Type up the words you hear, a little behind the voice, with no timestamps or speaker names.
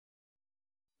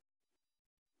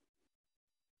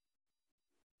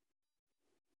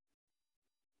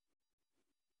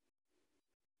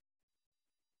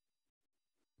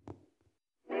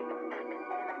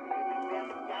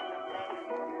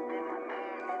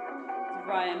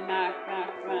Brian Mac.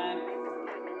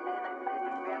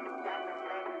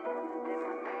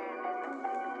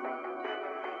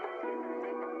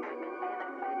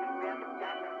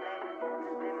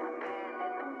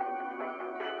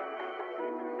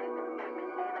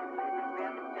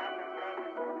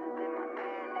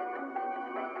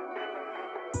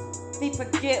 They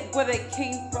forget where they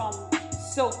came from,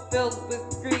 so filled with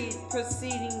greed,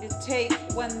 proceeding to take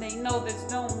when they know there's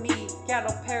no need.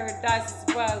 Ghetto paradise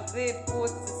is where I live,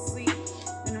 forced to sleep,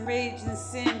 and rage and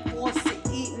sin, forced to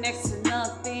eat next to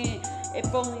nothing.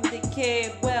 If only they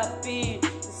cared where I've been,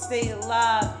 to stay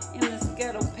alive in this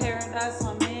ghetto paradise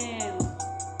I'm in.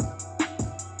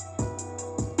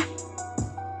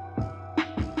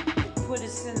 They put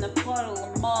us in a puddle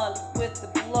of mud with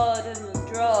the blood and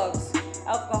the drugs.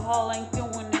 Alcohol ain't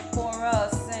doing it for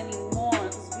us anymore,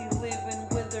 cause we live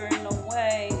and withering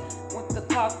away with the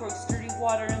cockroach, dirty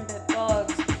water, and bed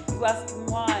bugs. You ask them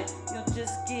why, you'll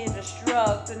just get a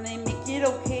shrug. Then they make it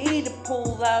okay to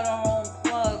pull out our own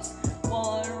plugs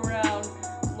while they're around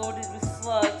loaded with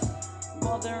slugs.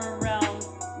 While they're around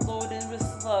loaded with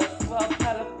slugs, while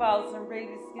pedophiles and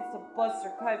rapists get to bust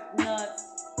their pipe nuts.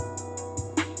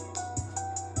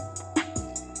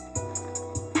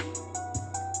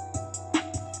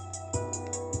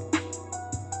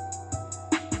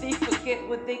 They forget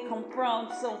where they come from,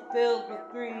 so filled with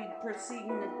greed, proceeding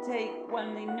to take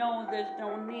when they know there's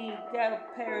no need. Ghetto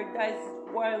paradise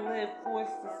is where I live,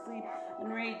 forced to sleep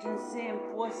and rage and sin,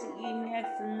 forced to eat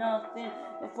next to nothing.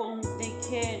 If only they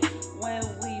cared where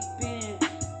we've been,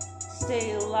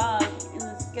 stay alive in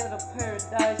this ghetto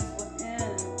paradise we're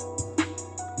in.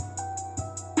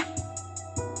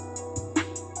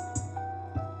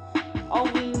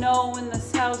 All we know in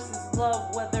this house is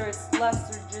love, whether it's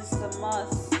less or just a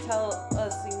must. Tell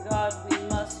us in God we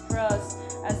must trust,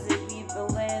 as they leave the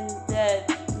land dead,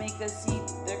 make us eat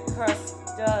their crust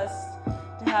dust.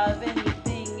 To have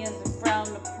anything is a frown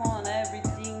upon,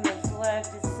 everything that's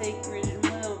left is sacred and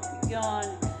will be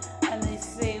gone. And they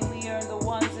say we are the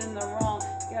ones in the wrong.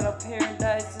 Ghetto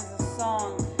paradise is a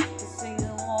song to sing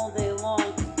all day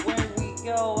long. Where we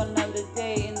go, another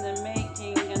day in the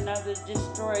making, another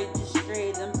destroyed,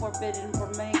 strayed, and forbidden for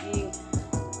making.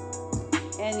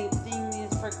 Anything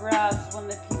is for grabs when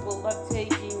the people love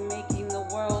taking, making the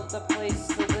world a place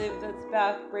to live that's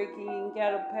backbreaking. In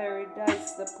ghetto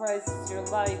paradise, the price is your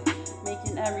life,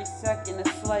 making every second a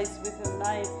slice with a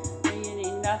knife. Bringing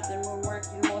in nothing when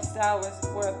working most hours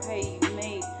for a pay you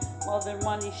make, while their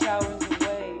money showers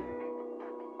away.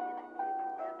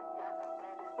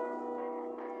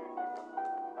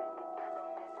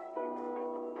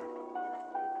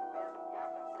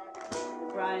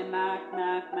 Brian Mac.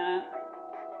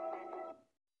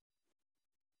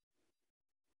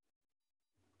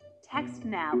 Text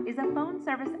Now is a phone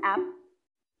service app